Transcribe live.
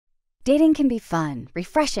Dating can be fun,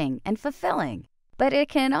 refreshing, and fulfilling, but it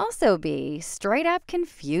can also be straight up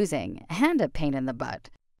confusing and a pain in the butt.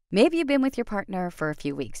 Maybe you've been with your partner for a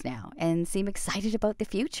few weeks now and seem excited about the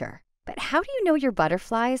future. But how do you know your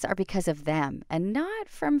butterflies are because of them and not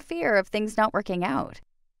from fear of things not working out?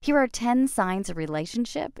 Here are 10 signs a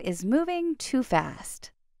relationship is moving too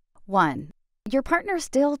fast. 1. Your partner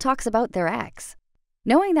still talks about their ex.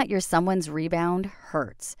 Knowing that you're someone's rebound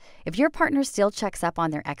hurts. If your partner still checks up on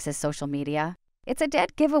their ex's social media, it's a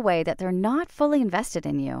dead giveaway that they're not fully invested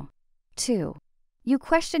in you. 2. You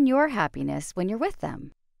question your happiness when you're with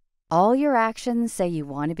them. All your actions say you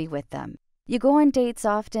want to be with them. You go on dates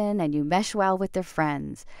often and you mesh well with their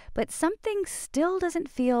friends, but something still doesn't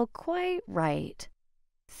feel quite right.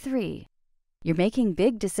 3. You're making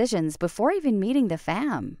big decisions before even meeting the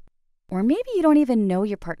fam. Or maybe you don't even know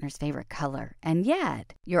your partner's favorite color, and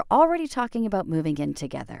yet you're already talking about moving in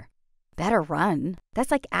together. Better run.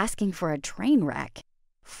 That's like asking for a train wreck.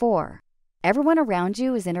 4. Everyone around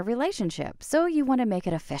you is in a relationship, so you want to make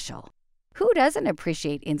it official. Who doesn't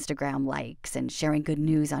appreciate Instagram likes and sharing good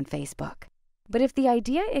news on Facebook? But if the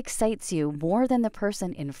idea excites you more than the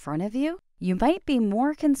person in front of you, you might be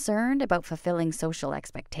more concerned about fulfilling social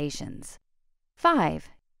expectations. 5.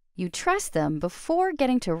 You trust them before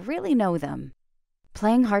getting to really know them.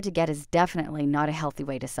 Playing hard to get is definitely not a healthy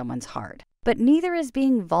way to someone's heart, but neither is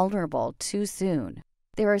being vulnerable too soon.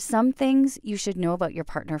 There are some things you should know about your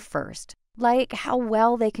partner first, like how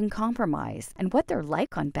well they can compromise and what they're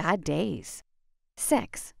like on bad days.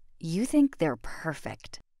 6. You think they're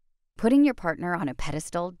perfect. Putting your partner on a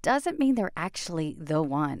pedestal doesn't mean they're actually the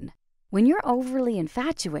one. When you're overly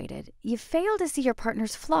infatuated, you fail to see your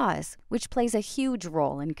partner's flaws, which plays a huge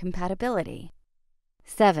role in compatibility.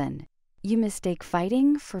 7. You mistake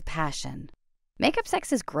fighting for passion. Makeup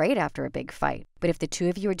sex is great after a big fight, but if the two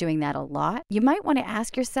of you are doing that a lot, you might want to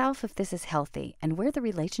ask yourself if this is healthy and where the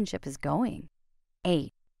relationship is going.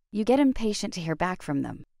 8. You get impatient to hear back from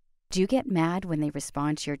them. Do you get mad when they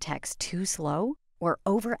respond to your text too slow? Or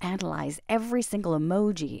overanalyze every single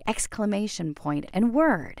emoji, exclamation point, and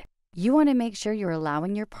word? You want to make sure you're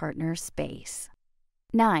allowing your partner space.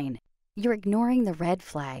 9. You're ignoring the red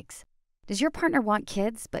flags. Does your partner want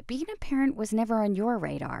kids, but being a parent was never on your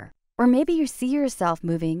radar? Or maybe you see yourself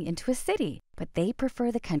moving into a city, but they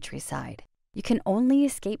prefer the countryside. You can only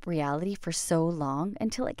escape reality for so long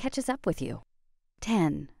until it catches up with you.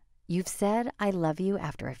 10. You've said I love you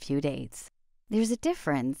after a few dates. There's a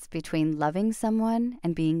difference between loving someone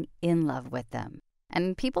and being in love with them.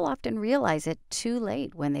 And people often realize it too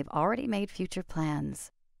late when they've already made future plans.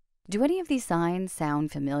 Do any of these signs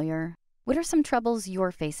sound familiar? What are some troubles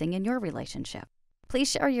you're facing in your relationship? Please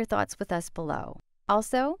share your thoughts with us below.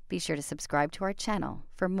 Also, be sure to subscribe to our channel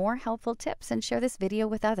for more helpful tips and share this video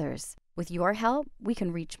with others. With your help, we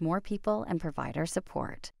can reach more people and provide our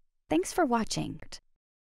support. Thanks for watching.